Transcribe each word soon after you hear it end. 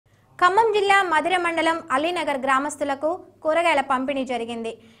ఖమ్మం జిల్లా మధిర మండలం అలీనగర్ గ్రామస్తులకు కూరగాయల పంపిణీ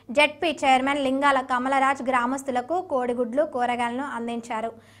జరిగింది. జెడ్పీ చైర్మన్ లింగాల కమలరాజ్ గ్రామస్తులకు కోడిగుడ్లు కూరగాయలను అందించారు.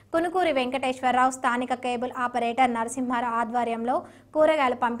 కునుకూరి వెంకటేశ్వరరావు స్థానిక కేబుల్ ఆపరేటర్ నరసింహారావు ఆధ్వర్యంలో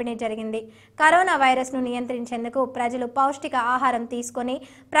కూరగాయల పంపిణీ జరిగింది. కరోనా వైరస్ను నియంత్రించేందుకు ప్రజలు పౌష్టిక ఆహారం తీసుకొని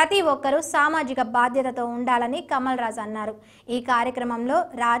ప్రతి ఒక్కరూ సామాజిక బాధ్యతతో ఉండాలని కమలరాజ్ అన్నారు. ఈ కార్యక్రమంలో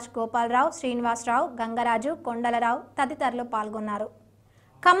రాజ్, గోపాలరావు, శ్రీనివాసరావు, గంగరాజు, కొండలరావు తదితరులు పాల్గొన్నారు.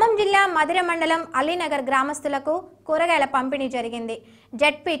 ఖమ్మం జిల్లా మధిర మండలం అలీనగర్ గ్రామస్తులకు కూరగాయల పంపిణీ జరిగింది.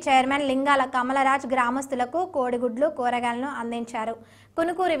 జెడ్పీ చైర్మన్ లింగాల కమలరాజ్ గ్రామస్తులకు కోడిగుడ్లు కూరగాయలను అందించారు.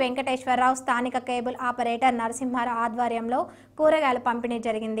 కునుకూరి వెంకటేశ్వరరావు స్థానిక కేబుల్ ఆపరేటర్ నరసింహారావు ఆధ్వర్యంలో కూరగాయల పంపిణీ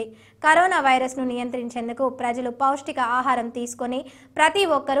జరిగింది. కరోనా వైరస్ను నియంత్రించేందుకు ప్రజలు పౌష్టిక ఆహారం తీసుకొని ప్రతి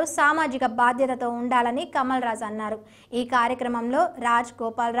ఒక్కరూ సామాజిక బాధ్యతతో ఉండాలని కమలరాజ్ అన్నారు. ఈ కార్యక్రమంలో రాజ్,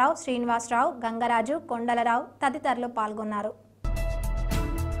 గోపాలరావు, శ్రీనివాసరావు, గంగరాజు, కొండలరావు తదితరులు పాల్గొన్నారు.